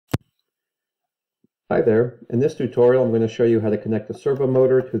Hi there. In this tutorial, I'm going to show you how to connect the servo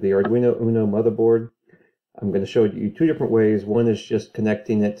motor to the Arduino Uno motherboard. I'm going to show you two different ways. One is just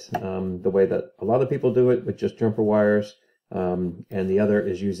connecting it the way that a lot of people do it with just jumper wires, and the other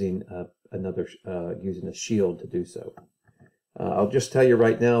is using using a shield to do so. I'll just tell you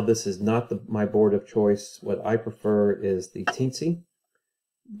right now, this is not my board of choice. What I prefer is the Teensy.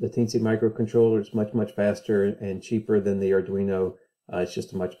 The Teensy microcontroller is much faster and cheaper than the Arduino. It's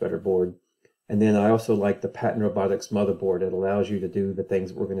just a much better board. And then I also like the Patton Robotics motherboard. It allows you to do the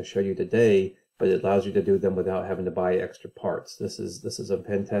things we're going to show you today, but it allows you to do them without having to buy extra parts. This is a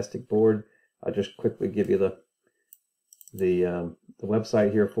fantastic board. I'll just quickly give you the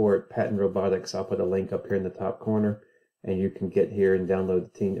website here for it, Patton Robotics. I'll put a link up here in the top corner, and you can get here and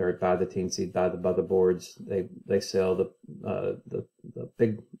download or buy the Teensy, buy the motherboards. They sell the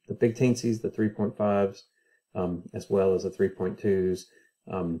big Teensies, the 3.5s, as well as the 3.2s.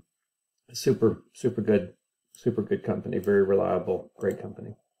 Super good company, very reliable, great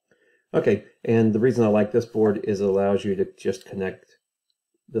company. Okay, and the reason I like this board is it allows you to just connect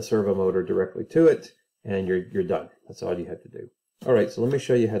the servo motor directly to it, and you're done. That's all you have to do. All right, so let me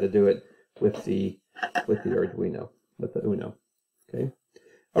show you how to do it with the Arduino, with the Uno. Okay.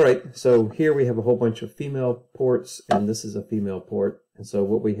 All right, so here we have a whole bunch of female ports, and this is a female port. And so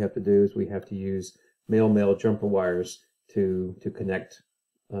what we have to do is we have to use male jumper wires to connect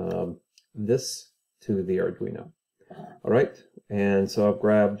this to the Arduino. All right, and so I've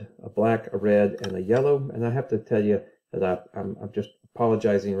grabbed a black, a red, and a yellow, and I have to tell you that I'm just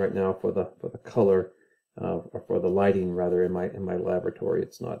apologizing right now for the color or for the lighting rather in my laboratory.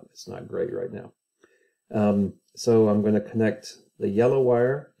 It's not great right now. So I'm going to connect the yellow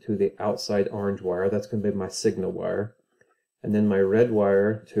wire to the outside orange wire. That's going to be my signal wire, and then my red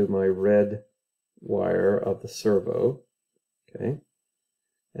wire to my red wire of the servo. Okay.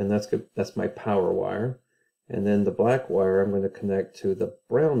 And that's my power wire. And then the black wire I'm going to connect to the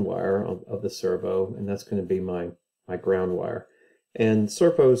brown wire of the servo, and that's going to be my ground wire. And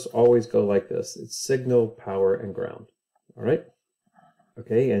servos always go like this. It's signal, power, and ground. All right?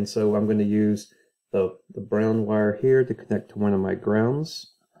 Okay, and so I'm going to use the brown wire here to connect to one of my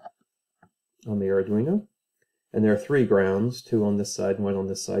grounds on the Arduino. And there are 3 grounds, 2 on this side, 1 on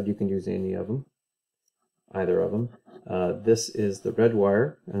this side. You can use any of them, either of them. This is the red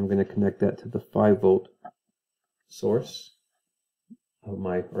wire, and I'm going to connect that to the 5-volt source of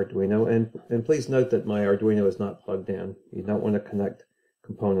my Arduino. And please note that my Arduino is not plugged in. You don't want to connect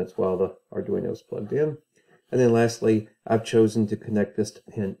components while the Arduino is plugged in. And then lastly, I've chosen to connect this to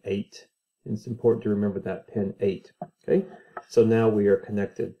pin 8. And it's important to remember that, pin 8. Okay, so now we are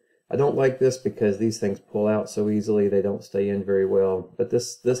connected. I don't like this because these things pull out so easily. They don't stay in very well, but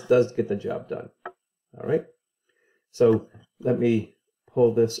this does get the job done. All right. So let me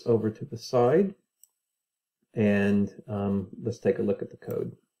pull this over to the side, and let's take a look at the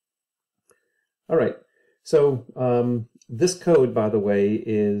code. All right, so this code, by the way,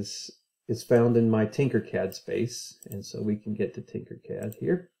 is found in my Tinkercad space, and so we can get to Tinkercad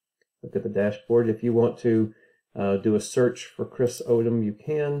here. Look at the dashboard. If you want to do a search for Chris Odom, you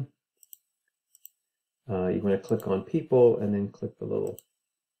can. You want to click on People, and then click the little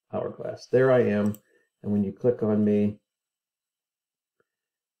hourglass. There I am. And when you click on me,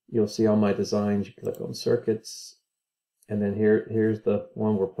 you'll see all my designs. You click on circuits, and then here's the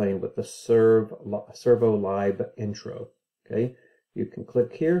one we're playing with, the Servo Live intro. Okay, you can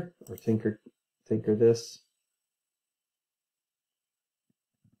click here or tinker this,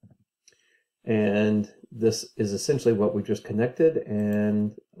 and this is essentially what we just connected.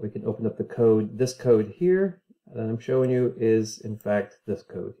 And we can open up the code. This code here that I'm showing you is in fact this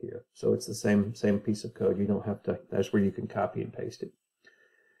code here. So it's the same piece of code. You don't have to, that's where you can copy and paste it.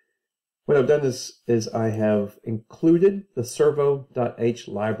 What I've done is I have included the servo.h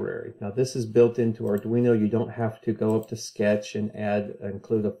library. Now this is built into Arduino. You don't have to go up to Sketch and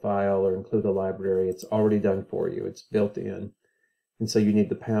include a file or include a library. It's already done for you. It's built in. And so you need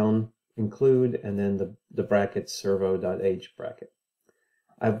the pound include and then the bracket servo.h bracket.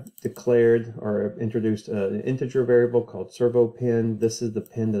 I've declared or introduced an integer variable called servo pin. This is the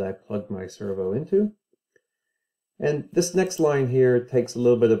pin that I plugged my servo into. And this next line here takes a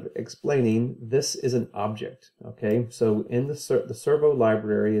little bit of explaining. This is an object, okay? So in the servo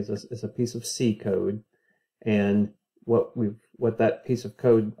library is a piece of C code, and what that piece of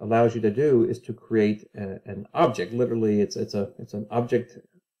code allows you to do is to create an object. Literally, it's an object.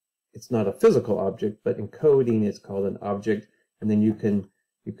 It's not a physical object, but in coding, it's called an object, and then you can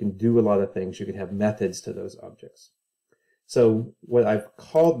do a lot of things. You can have methods to those objects. So what I've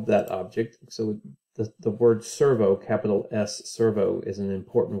called that object, so the word servo, capital S, servo, is an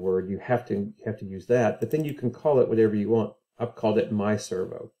important word. You have to use that, but then you can call it whatever you want. I've called it my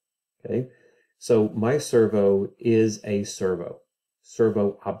servo. Okay, so my servo is a servo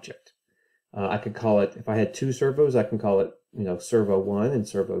object. I could call it, if I had two servos, I can call it, servo 1 and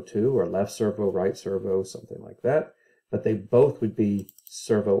servo 2, or left servo, right servo, something like that. But they both would be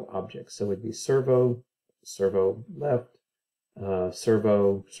servo objects. So it would be servo, servo left,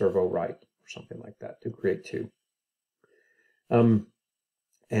 servo, servo right, or something like that to create two. And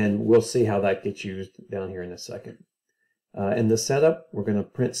we'll see how that gets used down here in a second. In the setup, we're going to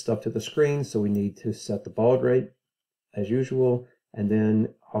print stuff to the screen, so we need to set the baud rate as usual. And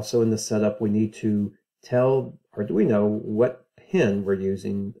then also in the setup, we need to tell Arduino what pin we're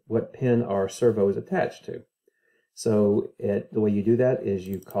using, what pin our servo is attached to. So the way you do that is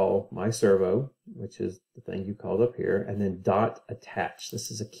you call my servo, which is the thing you called up here, and then dot attach. This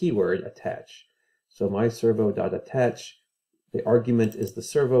is a keyword, attach. So my servo dot attach, the argument is the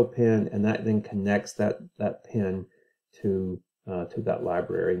servo pin, and that then connects that pin to that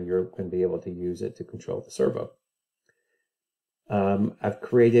library, and you're going to be able to use it to control the servo. I've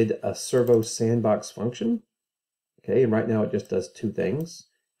created a servo sandbox function. Okay, and right now it just does two things,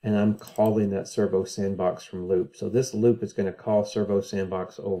 and I'm calling that servo sandbox from loop. So this loop is going to call servo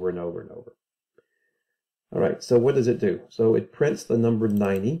sandbox over and over and over. All right, so what does it do? So it prints the number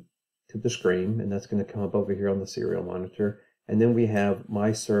 90 to the screen, and that's going to come up over here on the serial monitor. And then we have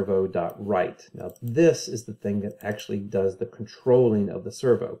my servo.write. Now this is the thing that actually does the controlling of the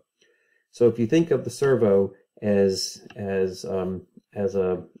servo. So if you think of the servo as a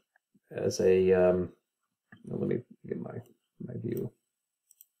let me get my view.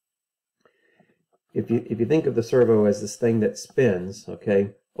 If you think of the servo as this thing that spins,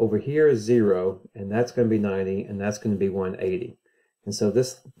 okay, over here is 0, and that's going to be 90, and that's going to be 180. And so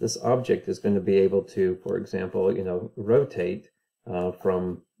this object is going to be able to, for example, rotate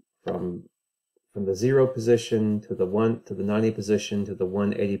from the 0 position to the 90 position to the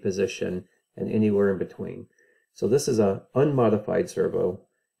 180 position, and anywhere in between. So this is an unmodified servo,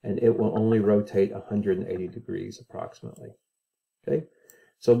 and it will only rotate 180 degrees approximately. Okay,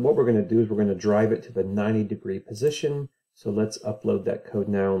 so what we're going to do is we're going to drive it to the 90-degree position. So let's upload that code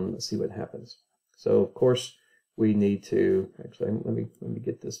now and see what happens. So of course we need to, actually let me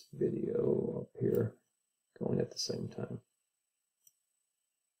get this video up here going at the same time.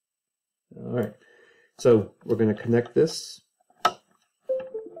 All right, so we're going to connect this. Now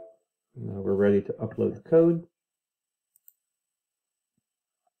we're ready to upload the code.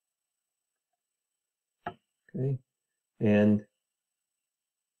 Okay, and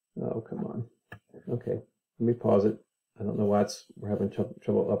oh, come on. Okay, let me pause it. I don't know why we're having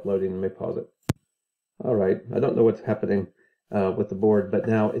trouble uploading. Let me pause it. All right, I don't know what's happening with the board, but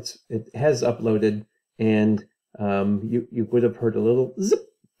now it has uploaded, and you would have heard a little zip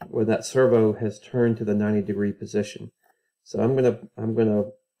where that servo has turned to the 90-degree position. So I'm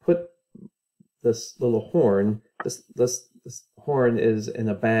gonna put this little horn. This horn is in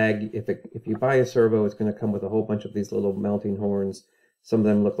a bag. If you buy a servo, it's going to come with a whole bunch of these little mounting horns. Some of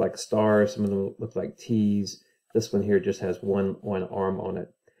them look like stars. Some of them look like T's. This one here just has one arm on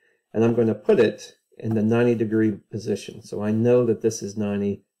it. And I'm going to put it in the 90-degree position. So I know that this is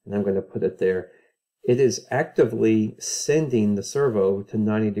 90, and I'm going to put it there. It is actively sending the servo to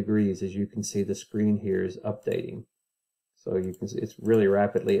 90 degrees. As you can see, the screen here is updating. So you can see it's really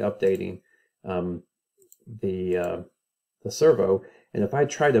rapidly updating the servo. And if I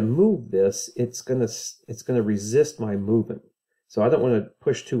try to move this, it's gonna resist my movement. So I don't want to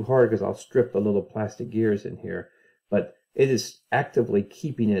push too hard because I'll strip the little plastic gears in here. But it is actively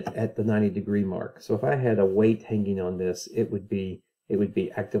keeping it at the 90-degree mark. So if I had a weight hanging on this, it would be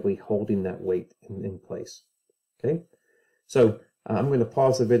actively holding that weight in place. Okay, so I'm going to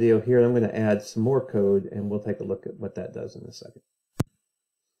pause the video here, and I'm going to add some more code, and we'll take a look at what that does in a second.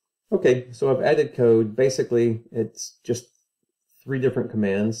 Okay, so I've added code. Basically, it's just 3 different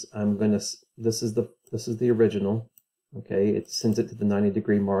commands. This is the original. Okay, it sends it to the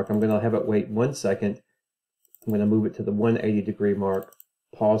 90-degree mark. I'm going to have it wait 1 second. I'm going to move it to the 180-degree mark,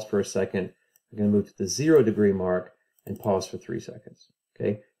 pause for a second. I'm going to move to the 0-degree mark and pause for 3 seconds.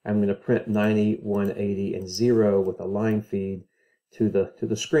 Okay, I'm going to print 90, 180, and 0 with a line feed to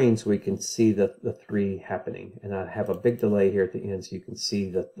the screen so we can see the 3 happening. And I have a big delay here at the end so you can see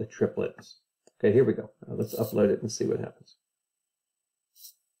the triplets. Okay, here we go. Let's upload it and see what happens.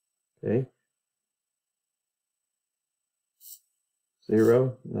 Okay.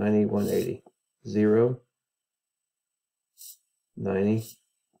 0, 90, 180. 0, 90,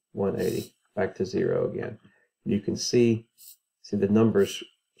 180. Back to 0 again. You can see the numbers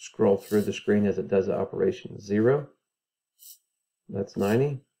scroll through the screen as it does the operation. 0, that's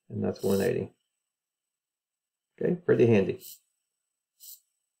 90, and that's 180. Okay, pretty handy.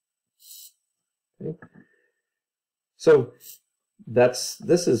 Okay. So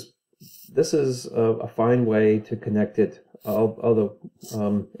this is a fine way to connect it, although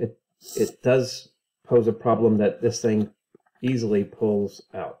it does pose a problem that this thing easily pulls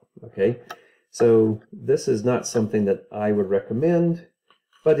out. Okay, so this is not something that I would recommend,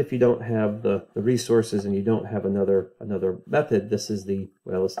 but if you don't have the resources and you don't have another method, this is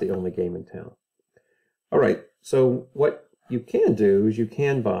it's the only game in town. All right, so what you can do is you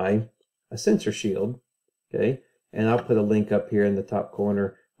can buy a sensor shield, okay, and I'll put a link up here in the top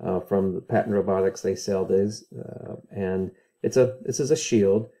corner from the Patton Robotics. They sell these, and this is a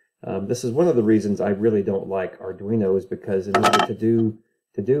shield. This is one of the reasons I really don't like Arduino, is because in order to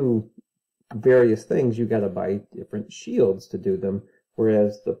do various things, you got to buy different shields to do them.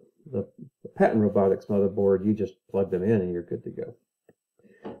 Whereas the Patton Robotics motherboard, you just plug them in and you're good to go.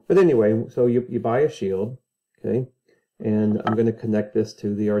 But anyway, so you buy a shield, okay, and I'm going to connect this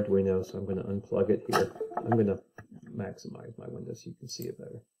to the Arduino. So I'm going to unplug it here. I'm going to maximize my window so you can see it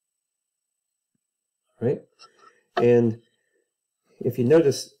better. All right, and if you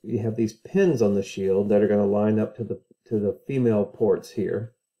notice, you have these pins on the shield that are going to line up to the female ports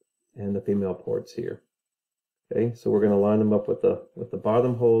here and the female ports here. Okay, so we're going to line them up with the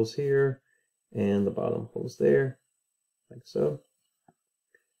bottom holes here and the bottom holes there, like so.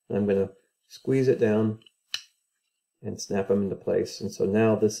 And I'm going to squeeze it down and snap them into place. And so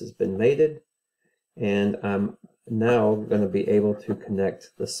now this has been mated, and I'm now going to be able to connect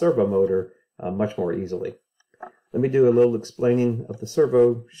the servo motor much more easily. Let me do a little explaining of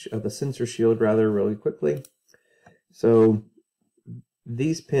the sensor shield really quickly. So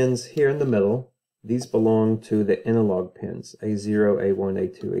these pins here in the middle, these belong to the analog pins, A0, A1,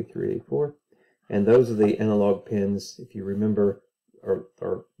 A2, A3, A4. And those are the analog pins, if you remember,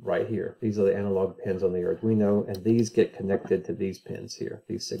 are right here. These are the analog pins on the Arduino, and these get connected to these pins here,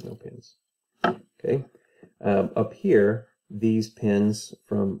 these signal pins. Okay. Up here, these pins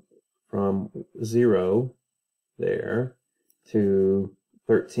from 0 there to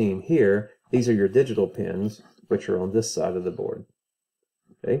 13 here, these are your digital pins, which are on this side of the board.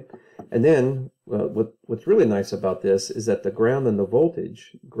 Okay, and then what's really nice about this is that the ground and the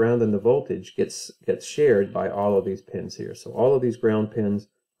voltage gets shared by all of these pins here. So all of these ground pins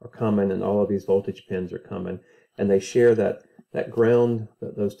are common, and all of these voltage pins are common, and they share that ground.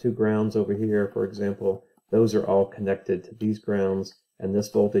 Those two grounds over here, for example, those are all connected to these grounds, and this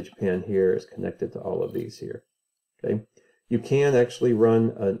voltage pin here is connected to all of these here. Okay, you can actually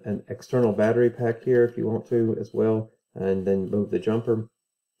run an external battery pack here if you want to as well, and then move the jumper.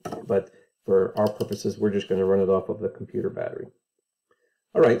 But for our purposes, we're just going to run it off of the computer battery.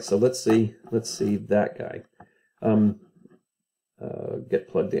 All right, so let's see that guy get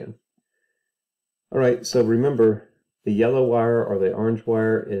plugged in. All right, so remember, the yellow wire or the orange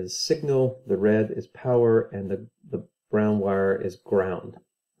wire is signal, the red is power, and the brown wire is ground.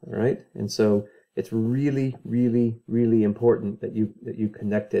 All right, and so it's really, really, really important that you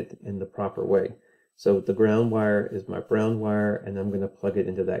connect it in the proper way. So the ground wire is my brown wire, and I'm going to plug it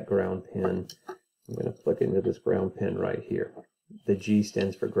into that ground pin. I'm going to plug it into this ground pin right here. The G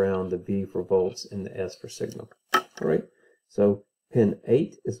stands for ground, the V for volts, and the S for signal. All right. So pin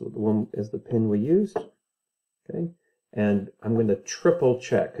 8 is the pin we used. Okay. And I'm going to triple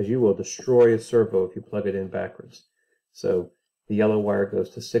check, because you will destroy a servo if you plug it in backwards. So the yellow wire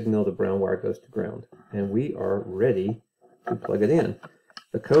goes to signal, the brown wire goes to ground, and we are ready to plug it in.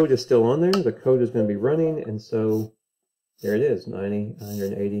 The code is still on there. The code is going to be running, and so there it is, 90,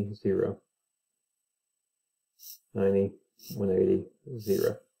 180, 0. 90, 180,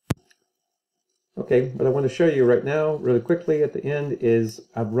 0. Okay, what I want to show you right now, really quickly at the end, is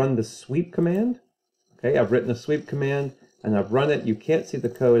I've run the sweep command. Okay, I've written a sweep command, and I've run it. You can't see the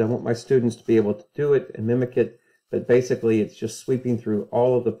code. I want my students to be able to do it and mimic it, but basically it's just sweeping through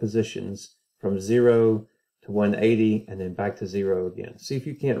all of the positions from 0 to 180 and then back to 0 again. See if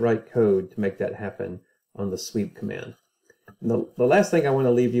you can't write code to make that happen on the sweep command. And the last thing I want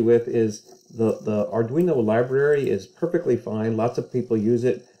to leave you with is the Arduino library is perfectly fine. Lots of people use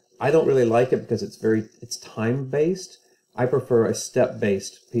it. I don't really like it because it's time-based. I prefer a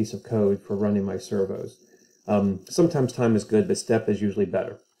step-based piece of code for running my servos. Sometimes time is good, but step is usually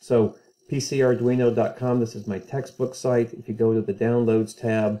better. So PCRduino.com, this is my textbook site. If you go to the Downloads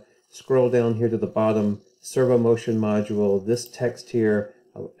tab, scroll down here to the bottom, Servo Motion module, this text here,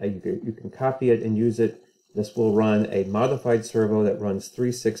 you can copy it and use it. This will run a modified servo that runs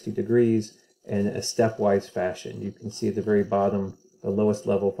 360 degrees in a stepwise fashion. You can see at the very bottom the lowest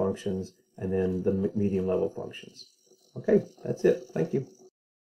level functions, and then the medium level functions. Okay, that's it. Thank you.